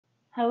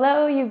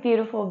Hello, you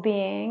beautiful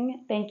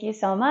being. Thank you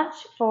so much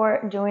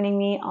for joining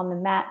me on the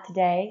mat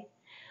today.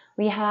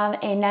 We have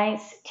a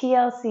nice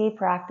TLC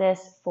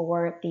practice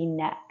for the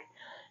neck.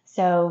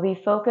 So we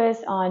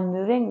focus on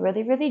moving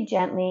really, really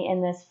gently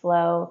in this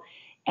flow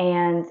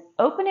and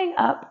opening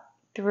up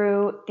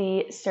through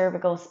the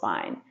cervical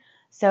spine.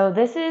 So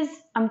this is,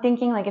 I'm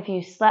thinking like if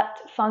you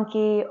slept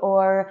funky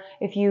or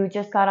if you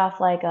just got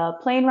off like a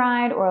plane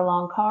ride or a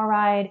long car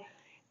ride,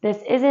 this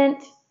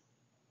isn't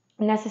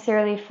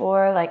necessarily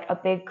for like a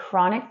big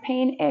chronic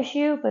pain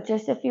issue, but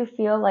just if you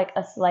feel like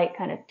a slight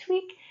kind of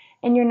tweak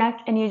in your neck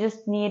and you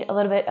just need a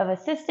little bit of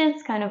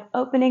assistance, kind of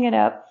opening it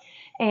up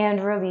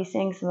and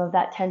releasing some of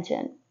that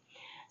tension.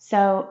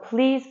 So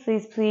please,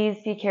 please, please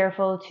be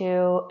careful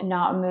to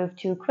not move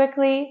too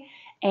quickly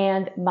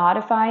and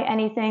modify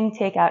anything.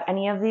 Take out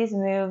any of these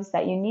moves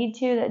that you need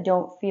to that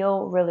don't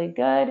feel really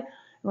good.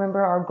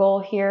 Remember, our goal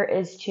here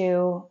is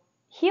to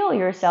heal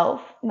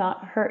yourself,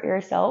 not hurt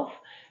yourself.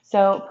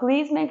 So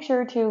please make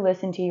sure to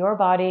listen to your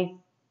body,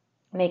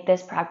 make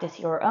this practice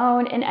your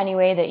own in any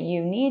way that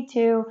you need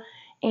to,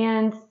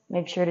 and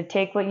make sure to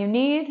take what you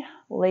need,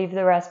 leave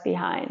the rest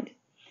behind.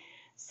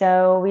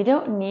 So we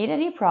don't need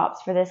any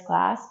props for this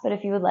class, but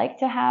if you would like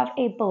to have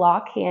a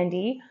block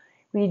handy,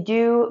 we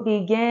do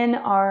begin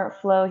our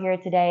flow here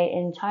today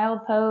in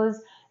child pose,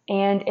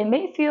 and it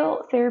may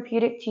feel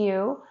therapeutic to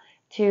you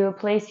to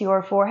place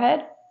your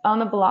forehead on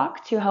the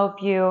block to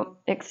help you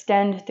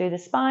extend through the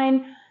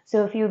spine.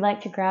 So if you would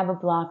like to grab a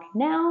block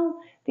now,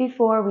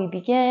 before we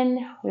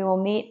begin, we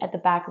will meet at the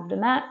back of the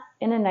mat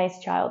in a nice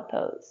child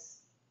pose.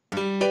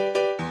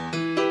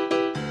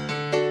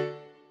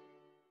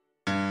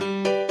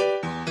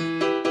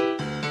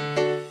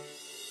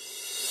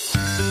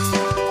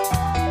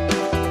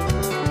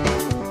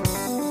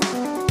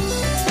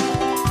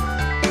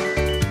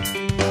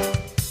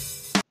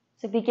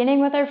 So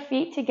beginning with our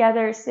feet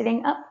together,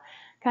 sitting up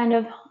kind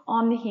of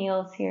on the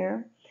heels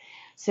here.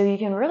 So you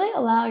can really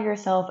allow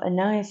yourself a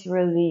nice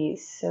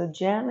release. So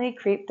gently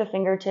creep the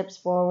fingertips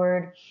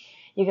forward.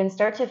 You can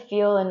start to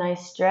feel a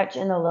nice stretch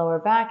in the lower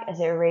back as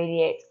it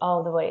radiates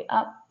all the way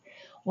up,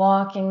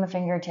 walking the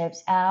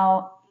fingertips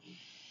out,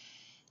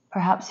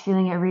 perhaps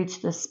feeling it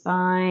reach the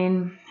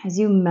spine as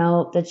you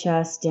melt the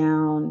chest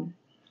down.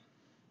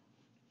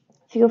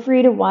 Feel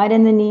free to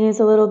widen the knees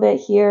a little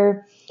bit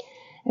here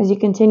as you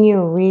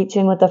continue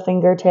reaching with the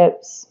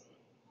fingertips,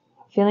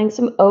 feeling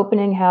some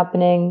opening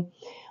happening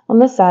on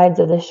the sides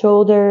of the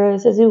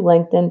shoulders as you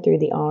lengthen through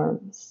the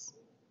arms.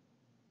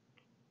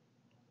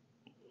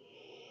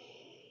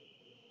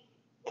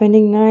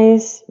 Finding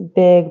nice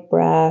big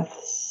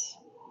breaths.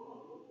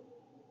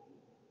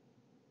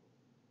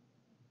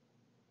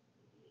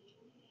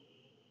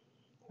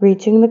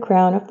 Reaching the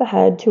crown of the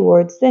head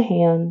towards the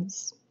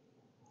hands.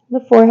 The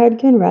forehead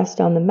can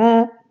rest on the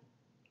mat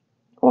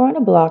or on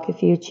a block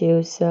if you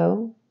choose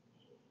so.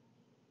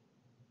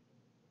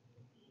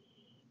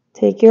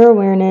 Take your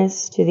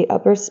awareness to the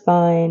upper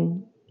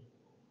spine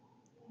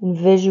and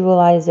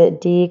visualize it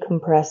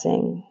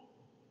decompressing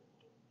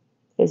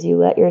as you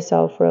let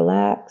yourself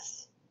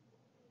relax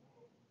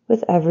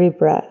with every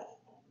breath.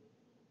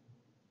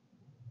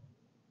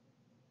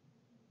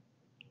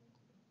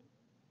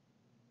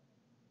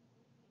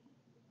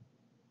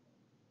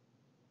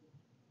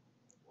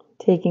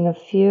 Taking a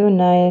few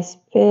nice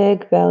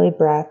big belly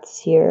breaths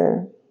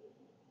here.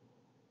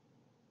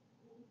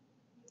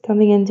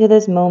 Coming into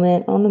this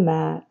moment on the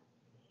mat.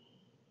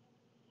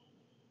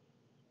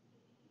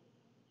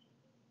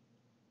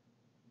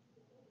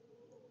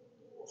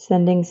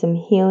 Sending some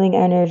healing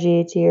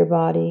energy to your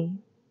body.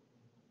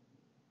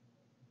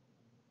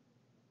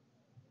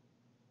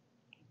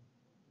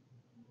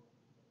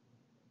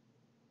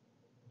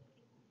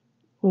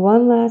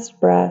 One last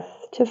breath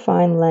to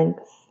find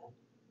length.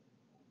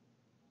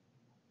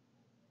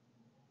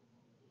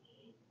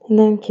 And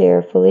then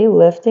carefully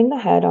lifting the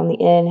head on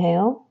the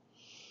inhale.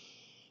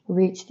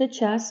 Reach the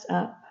chest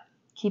up,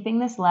 keeping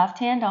this left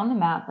hand on the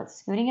mat, but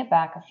scooting it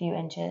back a few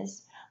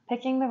inches.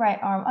 Picking the right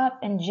arm up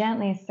and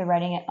gently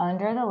threading it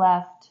under the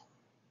left.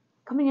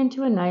 Coming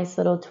into a nice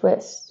little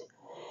twist.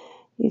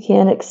 You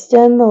can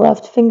extend the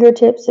left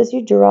fingertips as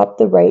you drop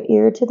the right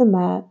ear to the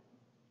mat.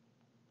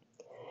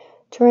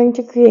 Trying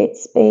to create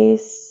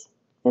space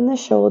in the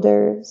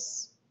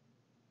shoulders.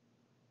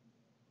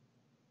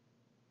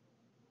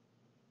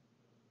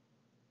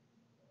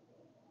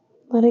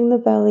 Letting the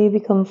belly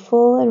become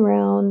full and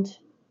round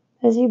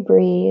as you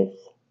breathe.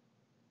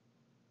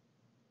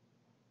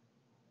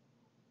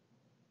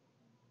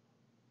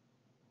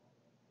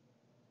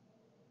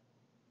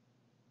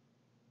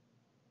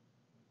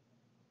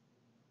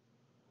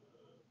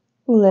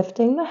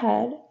 Lifting the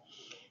head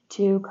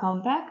to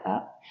come back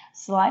up.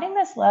 Sliding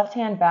this left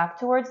hand back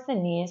towards the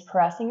knees,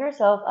 pressing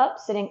yourself up,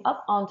 sitting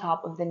up on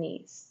top of the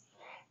knees.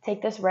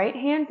 Take this right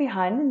hand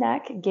behind the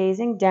neck,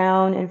 gazing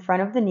down in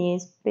front of the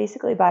knees,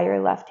 basically by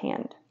your left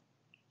hand.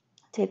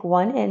 Take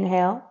one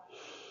inhale,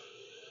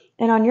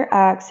 and on your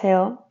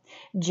exhale,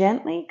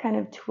 gently kind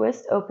of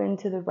twist open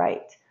to the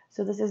right.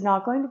 So this is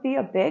not going to be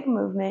a big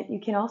movement. You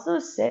can also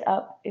sit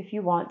up if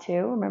you want to.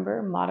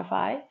 Remember,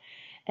 modify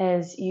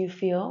as you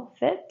feel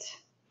fit.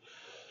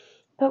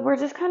 But we're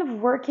just kind of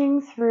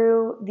working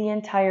through the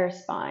entire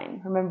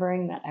spine,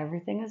 remembering that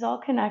everything is all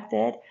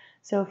connected.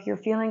 So if you're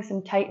feeling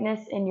some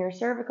tightness in your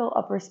cervical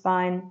upper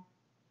spine,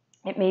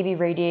 it may be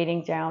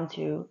radiating down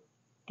to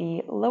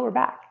the lower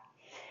back.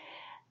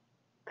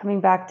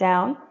 Coming back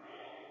down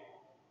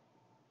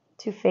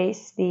to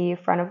face the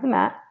front of the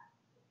mat.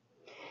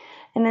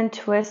 And then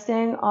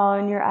twisting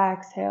on your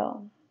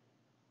exhale.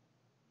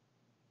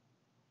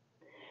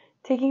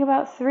 Taking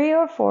about 3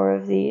 or 4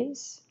 of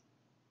these.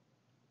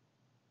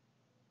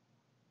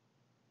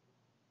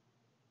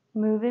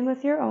 Moving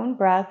with your own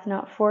breath,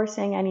 not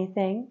forcing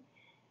anything,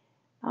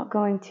 not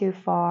going too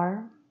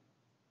far.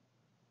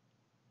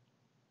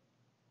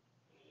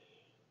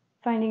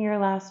 Finding your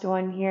last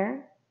one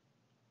here.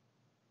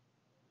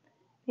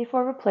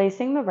 Before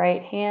replacing the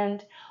right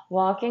hand,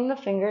 walking the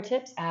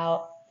fingertips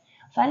out,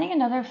 finding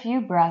another few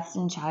breaths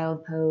in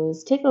child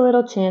pose. Take a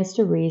little chance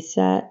to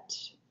reset.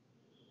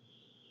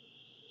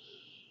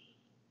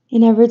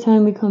 And every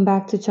time we come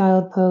back to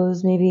child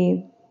pose,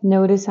 maybe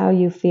notice how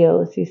you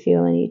feel, if you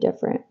feel any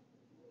different.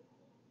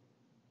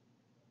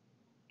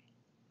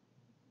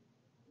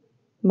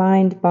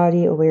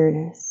 Mind-body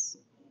awareness.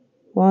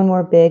 One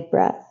more big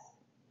breath.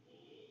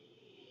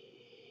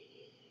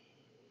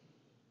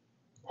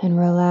 And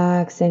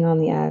relaxing on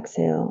the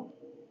exhale.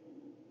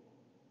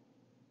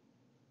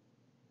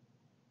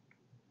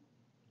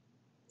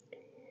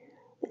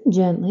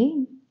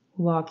 Gently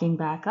walking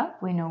back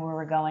up. We know where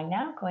we're going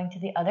now. Going to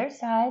the other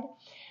side.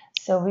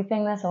 So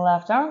sweeping this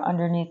left arm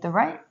underneath the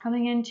right.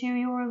 Coming into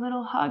your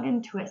little hug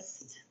and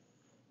twist.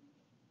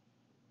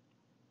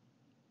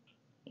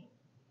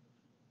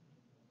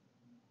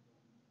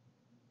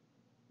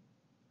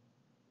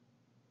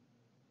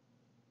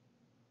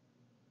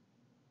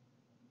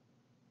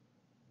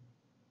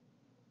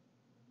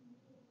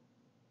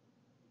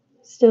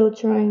 Still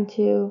trying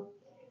to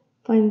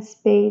find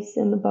space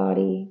in the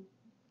body,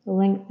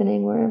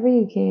 lengthening wherever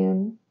you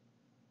can.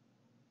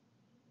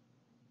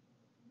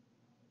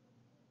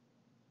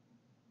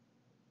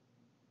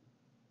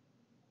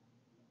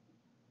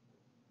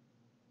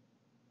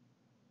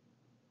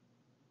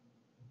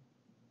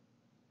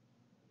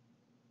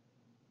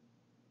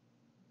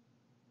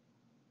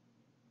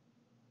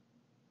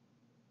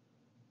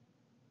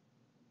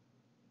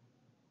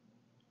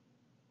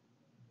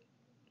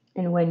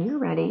 And when you're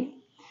ready,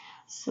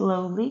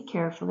 slowly,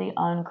 carefully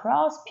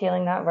uncross,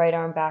 peeling that right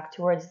arm back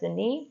towards the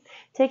knee,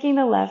 taking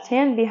the left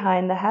hand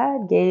behind the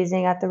head,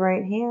 gazing at the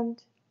right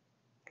hand.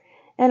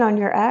 And on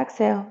your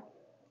exhale,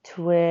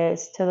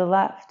 twist to the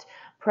left,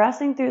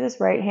 pressing through this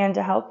right hand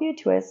to help you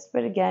twist,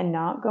 but again,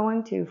 not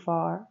going too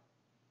far.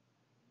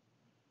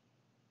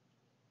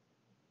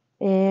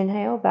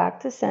 Inhale back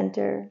to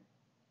center,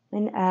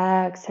 and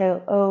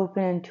exhale,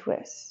 open and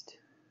twist.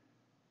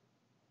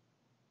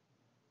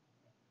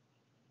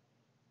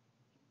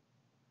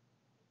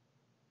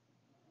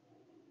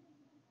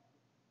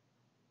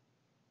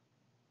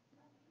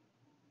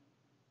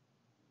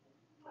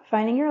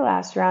 Finding your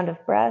last round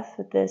of breath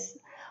with this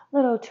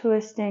little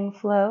twisting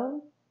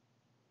flow.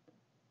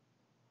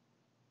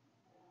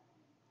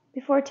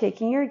 Before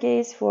taking your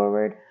gaze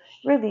forward,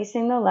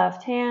 releasing the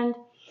left hand,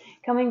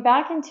 coming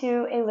back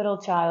into a little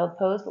child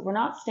pose, but we're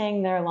not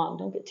staying there long.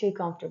 Don't get too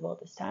comfortable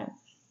this time.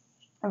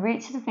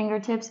 Reach the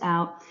fingertips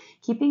out,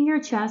 keeping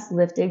your chest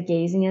lifted,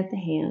 gazing at the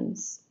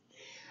hands.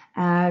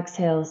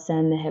 Exhale,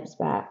 send the hips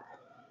back.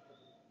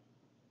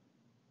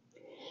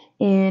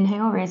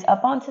 Inhale, raise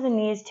up onto the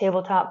knees,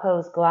 tabletop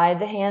pose. Glide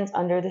the hands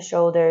under the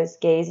shoulders,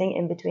 gazing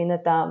in between the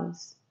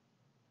thumbs.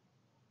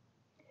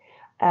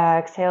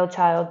 Exhale,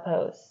 child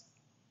pose.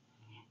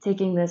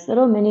 Taking this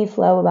little mini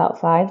flow about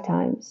 5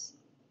 times.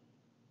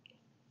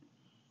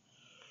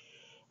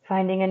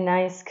 Finding a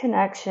nice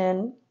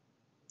connection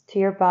to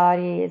your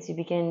body as you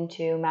begin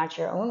to match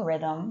your own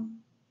rhythm.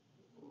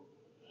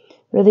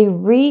 Really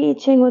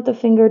reaching with the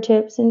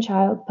fingertips in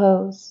child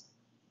pose.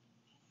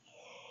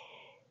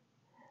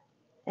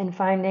 And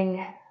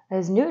finding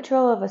as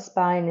neutral of a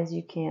spine as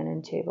you can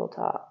in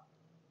tabletop.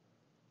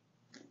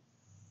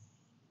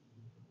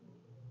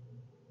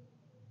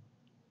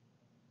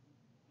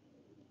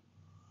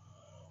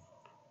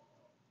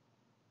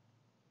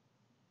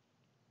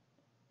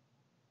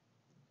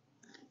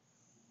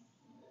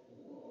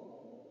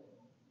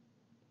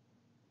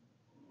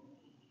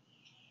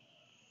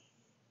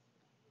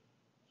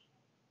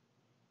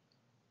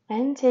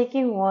 And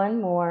taking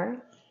one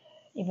more,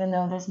 even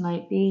though this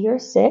might be your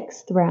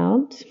 6th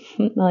round,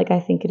 like I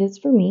think it is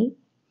for me.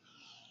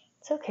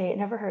 It's okay, it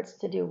never hurts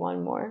to do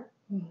one more.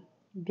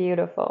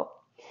 Beautiful.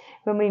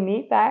 When we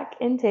meet back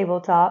in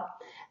tabletop,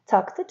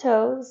 tuck the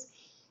toes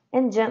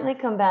and gently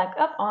come back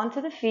up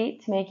onto the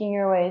feet, making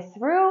your way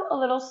through a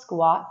little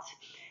squat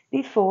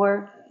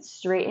before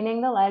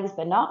straightening the legs,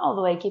 but not all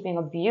the way, keeping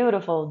a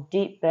beautiful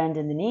deep bend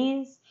in the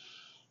knees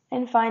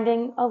and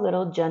finding a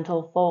little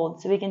gentle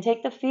fold. So we can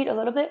take the feet a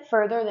little bit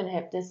further than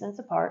hip distance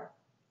apart.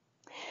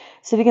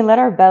 So we can let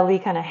our belly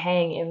kind of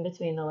hang in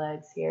between the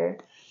legs here.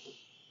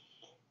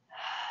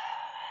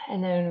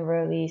 And then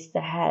release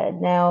the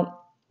head. Now,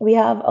 we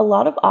have a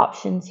lot of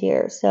options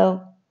here.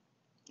 So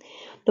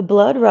the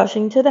blood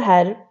rushing to the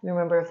head.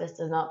 Remember, if this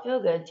does not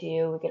feel good to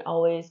you, we can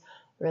always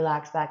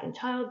relax back in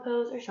child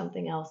pose or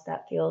something else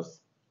that feels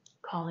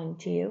calling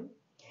to you.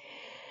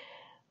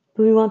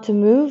 But we want to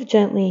move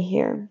gently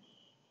here.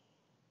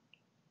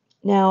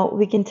 Now,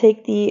 we can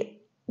take the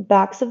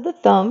backs of the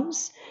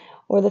thumbs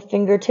or the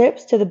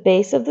fingertips to the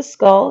base of the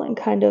skull and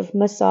kind of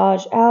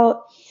massage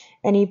out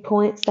any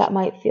points that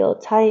might feel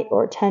tight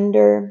or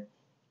tender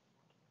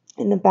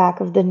in the back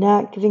of the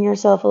neck, giving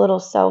yourself a little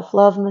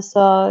self-love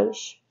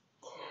massage.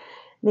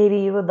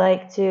 Maybe you would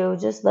like to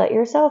just let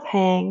yourself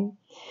hang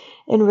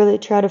and really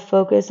try to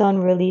focus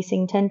on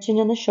releasing tension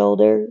in the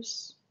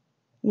shoulders,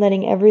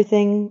 letting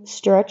everything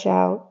stretch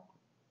out,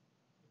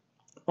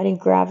 letting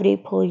gravity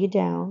pull you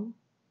down.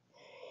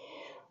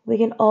 We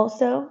can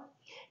also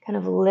kind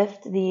of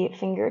lift the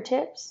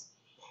fingertips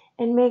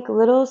and make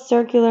little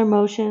circular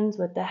motions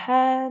with the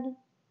head.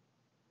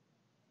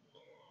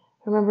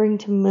 Remembering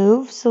to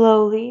move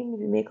slowly,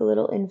 maybe make a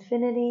little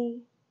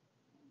infinity.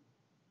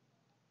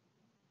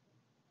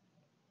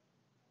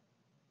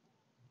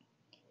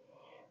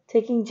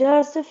 Taking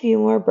just a few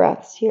more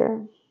breaths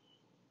here.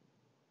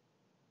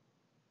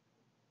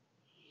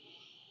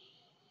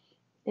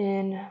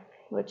 In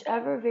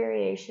whichever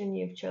variation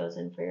you've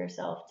chosen for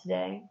yourself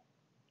today.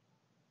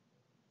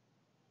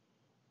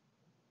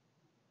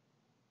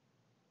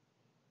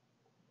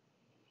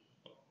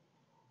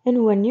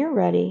 And when you're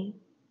ready,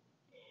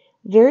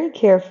 very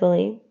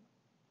carefully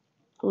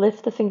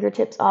lift the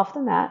fingertips off the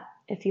mat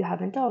if you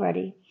haven't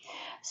already.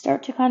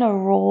 Start to kind of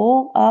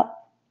roll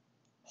up,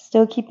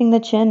 still keeping the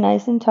chin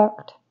nice and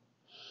tucked.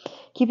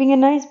 Keeping a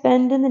nice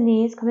bend in the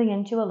knees, coming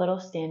into a little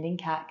standing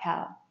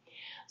cat-cow.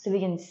 So we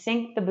can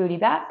sink the booty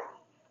back,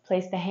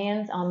 place the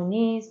hands on the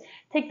knees,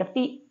 take the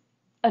feet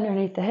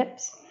underneath the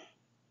hips,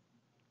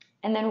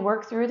 and then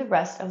work through the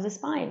rest of the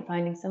spine,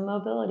 finding some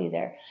mobility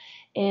there.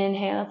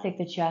 Inhale, take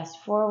the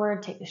chest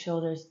forward, take the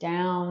shoulders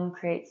down,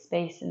 create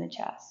space in the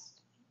chest.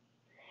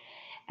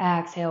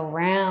 Exhale,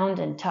 round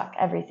and tuck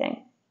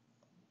everything.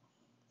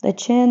 The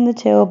chin, the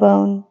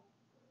tailbone.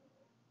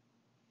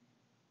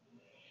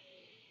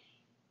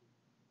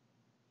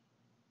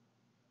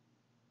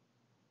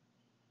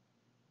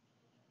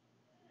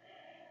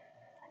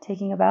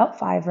 Taking about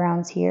 5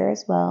 rounds here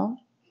as well.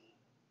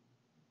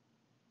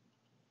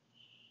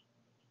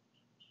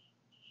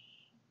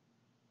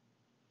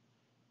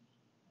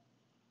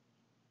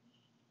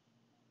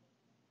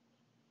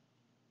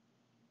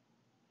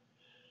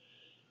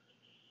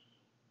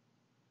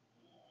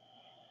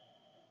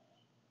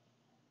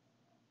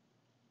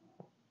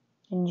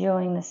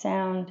 Enjoying the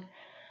sound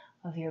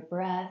of your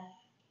breath.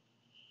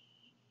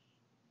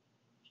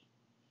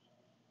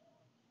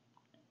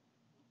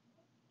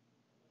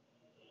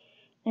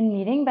 And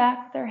meeting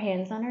back with our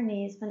hands on our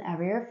knees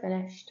whenever you're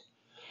finished.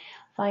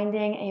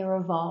 Finding a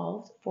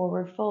revolved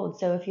forward fold.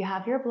 So if you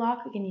have your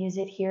block, we can use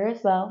it here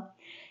as well.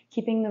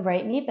 Keeping the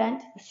right knee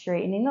bent,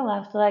 straightening the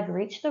left leg,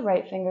 reach the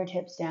right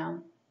fingertips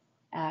down.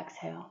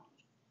 Exhale.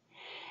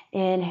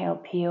 Inhale,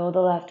 peel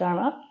the left arm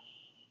up.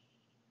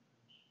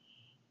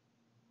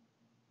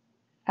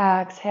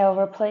 Exhale,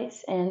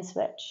 replace and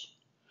switch.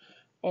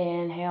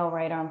 Inhale,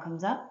 right arm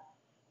comes up,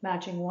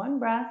 matching one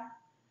breath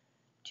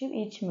to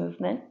each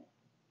movement.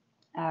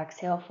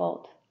 Exhale,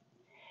 fold.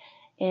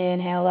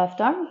 Inhale, left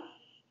arm.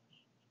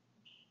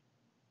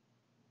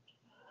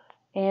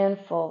 And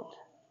fold.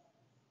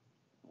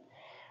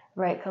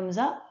 Right comes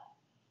up.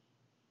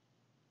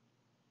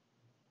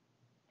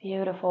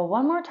 Beautiful.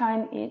 One more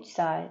time each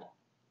side.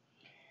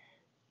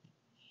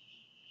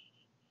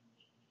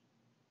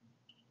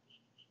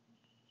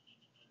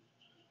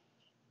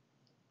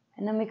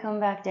 And then we come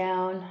back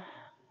down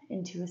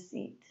into a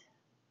seat.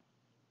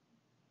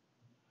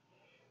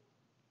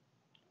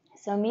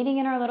 So meeting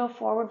in our little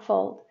forward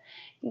fold,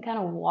 you can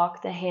kind of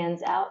walk the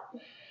hands out,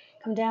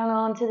 come down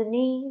onto the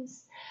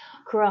knees,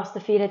 cross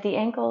the feet at the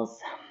ankles,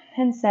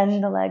 and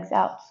send the legs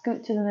out.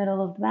 Scoot to the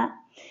middle of the mat,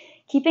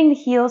 keeping the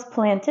heels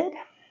planted,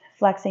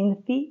 flexing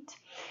the feet.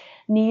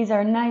 Knees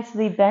are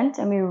nicely bent,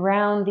 and we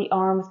round the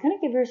arms. Kind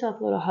of give yourself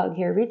a little hug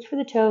here. Reach for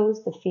the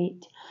toes, the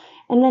feet,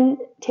 and then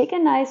take a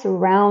nice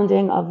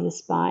rounding of the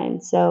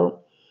spine.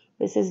 So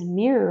this is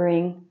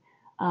mirroring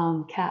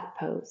cat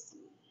pose.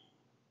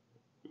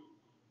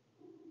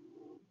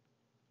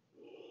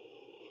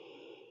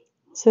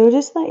 So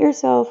just let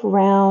yourself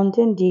round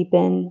and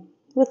deepen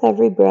with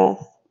every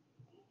breath.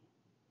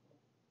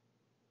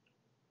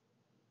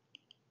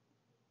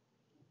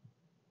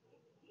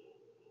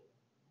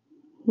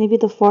 Maybe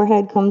the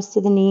forehead comes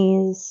to the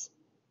knees.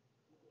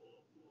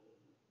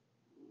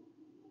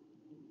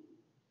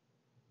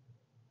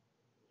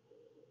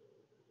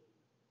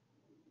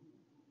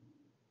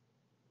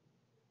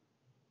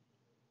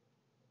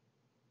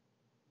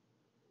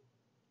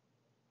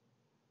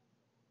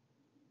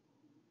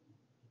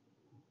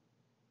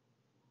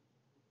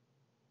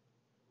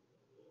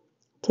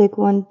 Take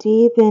one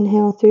deep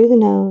inhale through the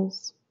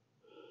nose.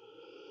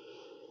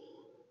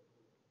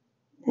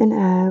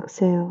 and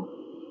exhale.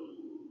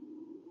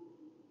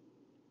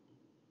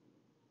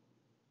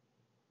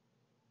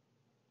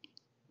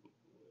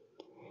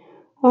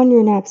 On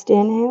your next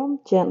inhale,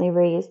 gently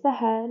raise the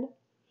head.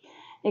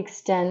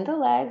 Extend the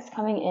legs,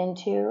 coming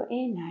into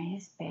a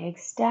nice big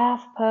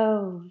staff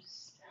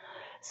pose.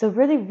 So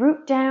really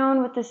root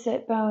down with the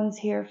sit bones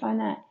here. Find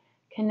that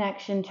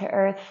connection to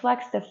earth.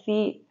 Flex the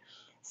feet,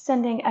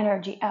 sending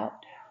energy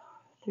out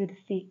through the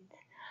feet.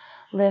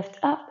 Lift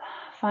up,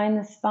 find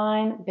the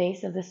spine,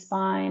 base of the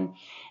spine,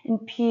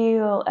 and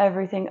peel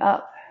everything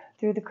up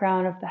through the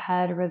crown of the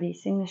head,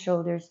 releasing the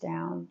shoulders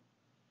down.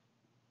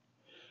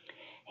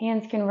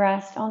 Hands can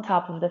rest on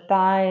top of the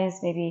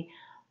thighs, maybe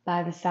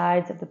by the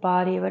sides of the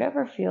body,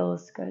 whatever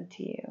feels good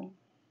to you.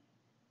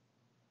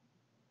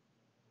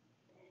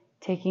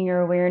 Taking your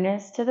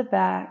awareness to the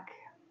back.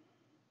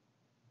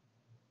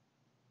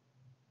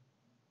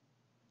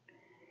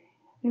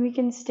 And we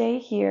can stay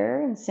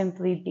here and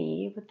simply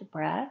be with the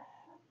breath.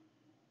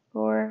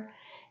 Or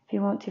if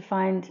you want to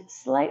find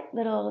slight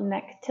little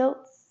neck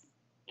tilts,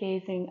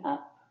 gazing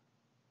up,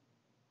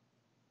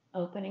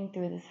 opening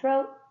through the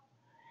throat,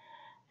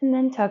 and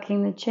then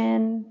tucking the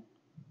chin.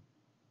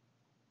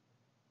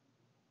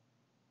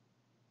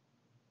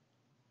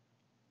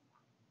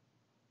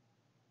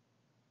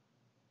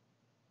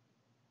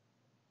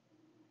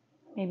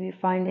 Maybe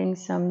finding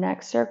some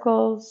neck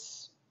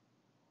circles.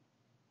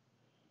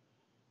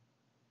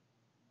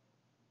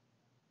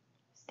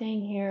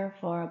 Staying here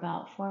for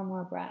about 4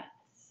 more breaths.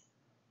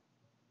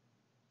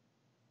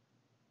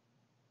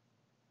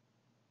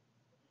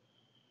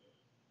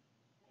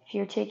 If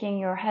you're taking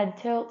your head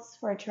tilts,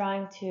 we're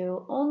trying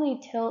to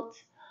only tilt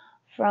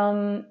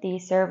from the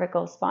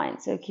cervical spine.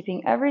 So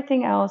keeping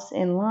everything else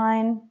in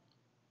line.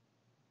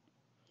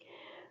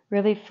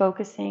 Really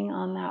focusing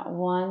on that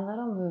one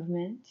little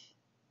movement.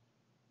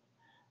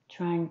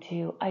 Trying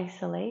to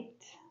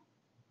isolate.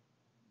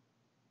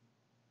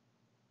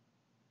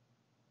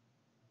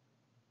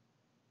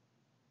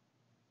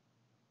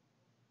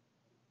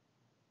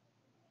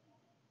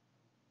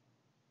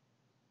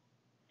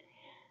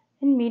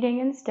 And meeting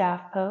in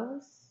staff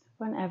pose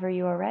whenever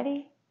you are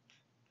ready.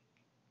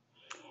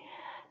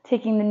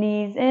 Taking the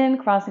knees in,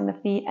 crossing the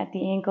feet at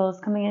the ankles,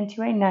 coming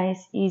into a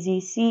nice,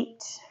 easy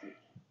seat.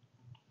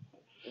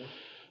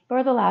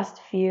 For the last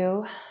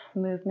few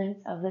movements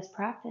of this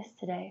practice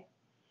today.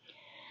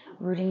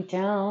 Rooting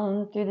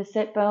down through the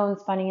sit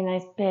bones, finding a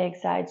nice big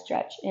side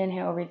stretch.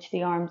 Inhale, reach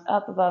the arms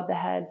up above the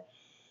head.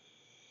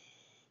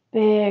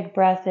 Big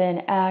breath in.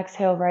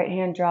 Exhale, right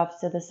hand drops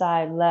to the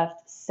side.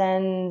 Left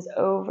sends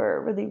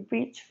over. Really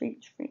reach,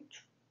 reach,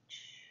 reach.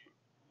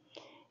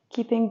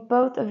 Keeping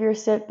both of your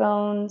sit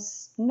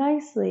bones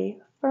nicely,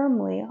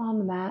 firmly on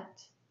the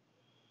mat.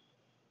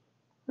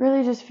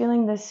 Really just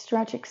feeling this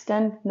stretch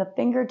extend from the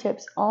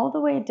fingertips all the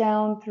way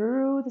down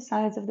through the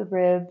sides of the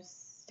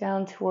ribs,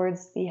 down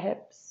towards the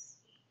hips.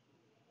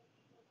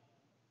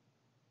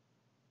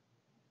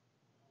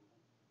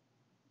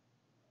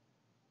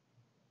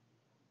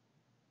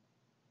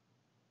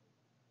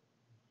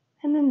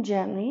 And then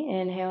gently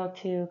inhale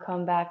to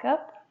come back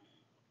up.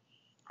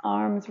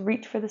 Arms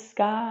reach for the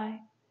sky.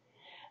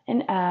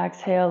 And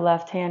exhale,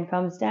 left hand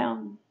comes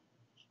down.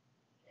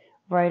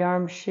 Right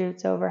arm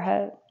shoots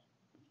overhead.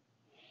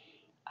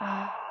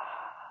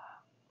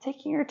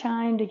 Taking your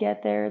time to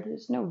get there.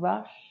 There's no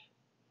rush.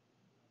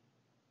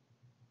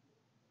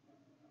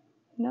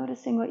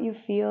 Noticing what you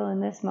feel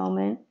in this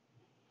moment.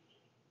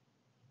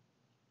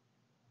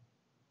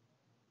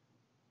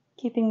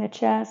 Keeping the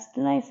chest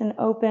nice and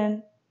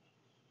open.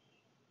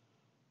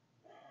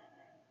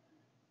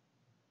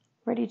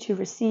 Ready to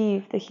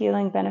receive the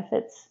healing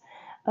benefits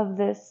of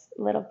this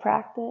little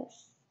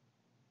practice.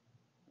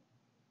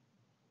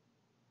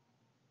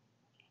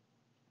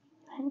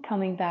 And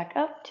coming back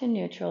up to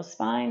neutral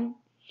spine.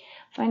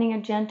 Finding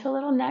a gentle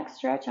little neck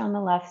stretch on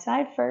the left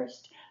side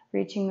first.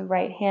 Reaching the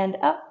right hand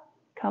up,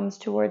 comes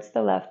towards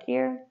the left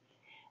ear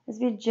as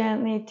we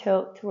gently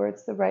tilt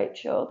towards the right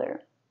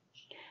shoulder.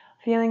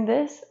 Feeling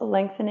this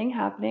lengthening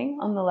happening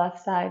on the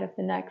left side of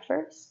the neck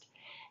first.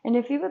 And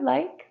if you would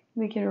like,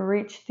 we can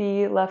reach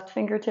the left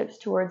fingertips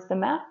towards the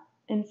mat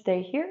and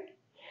stay here.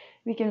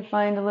 We can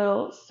find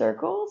little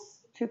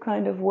circles to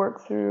kind of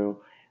work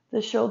through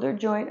the shoulder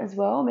joint as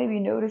well. Maybe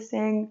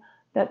noticing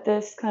that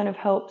this kind of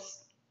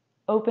helps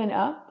open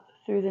up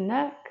through the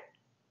neck.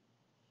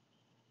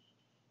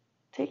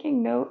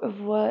 Taking note of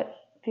what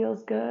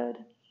feels good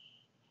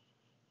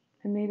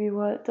and maybe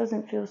what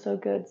doesn't feel so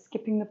good.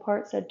 Skipping the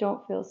parts that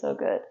don't feel so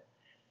good.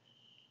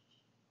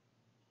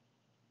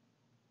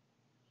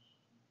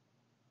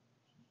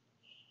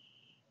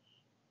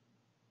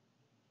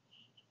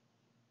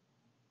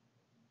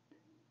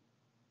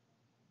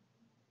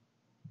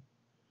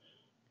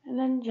 And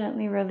then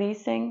gently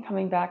releasing,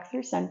 coming back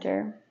through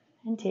center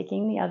and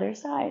taking the other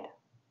side.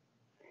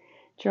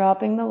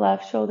 Dropping the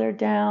left shoulder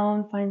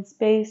down, find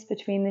space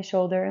between the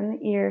shoulder and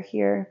the ear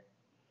here.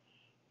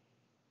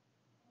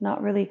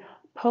 Not really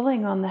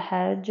pulling on the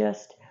head,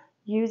 just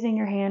using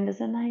your hand as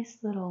a nice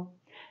little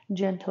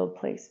gentle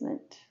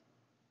placement.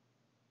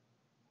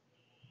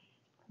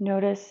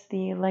 Notice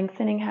the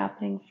lengthening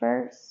happening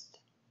first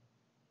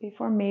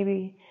before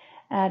maybe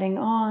adding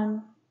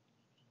on.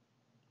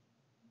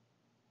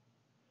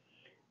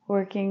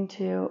 Working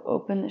to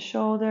open the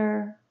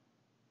shoulder.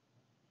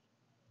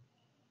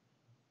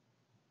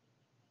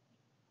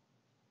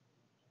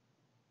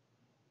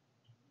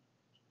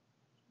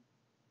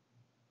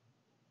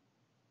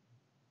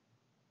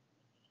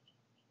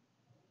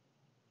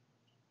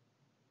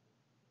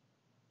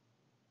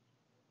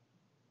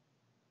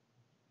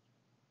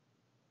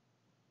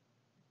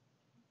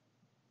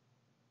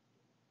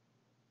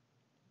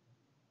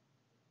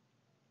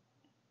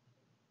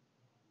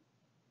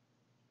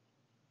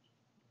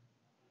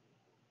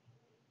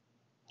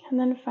 And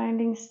then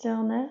finding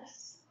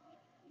stillness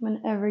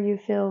whenever you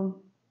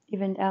feel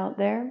evened out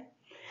there.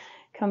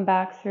 Come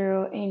back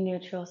through a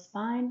neutral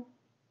spine.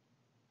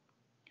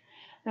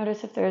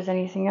 Notice if there's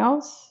anything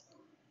else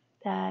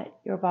that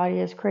your body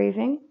is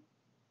craving.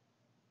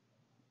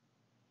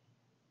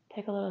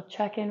 Take a little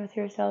check-in with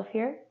yourself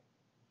here.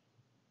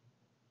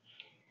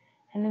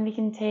 And then we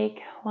can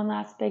take one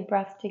last big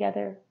breath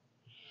together.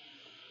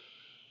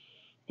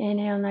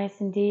 Inhale nice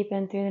and deep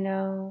in through the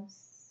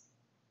nose.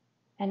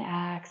 And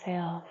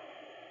exhale.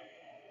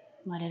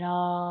 Let it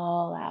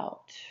all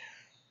out.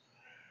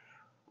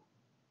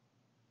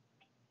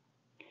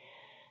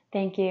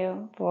 Thank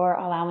you for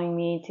allowing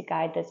me to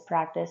guide this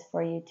practice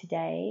for you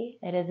today.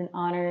 It is an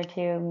honor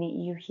to meet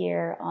you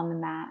here on the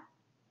mat.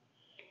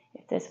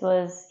 If this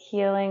was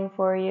healing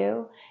for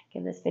you,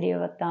 give this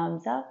video a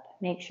thumbs up.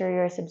 Make sure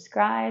you're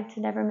subscribed to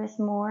never miss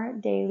more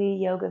daily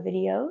yoga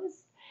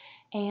videos.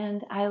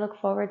 And I look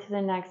forward to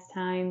the next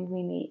time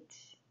we meet.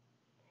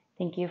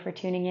 Thank you for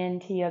tuning in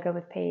to Yoga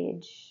with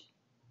Paige.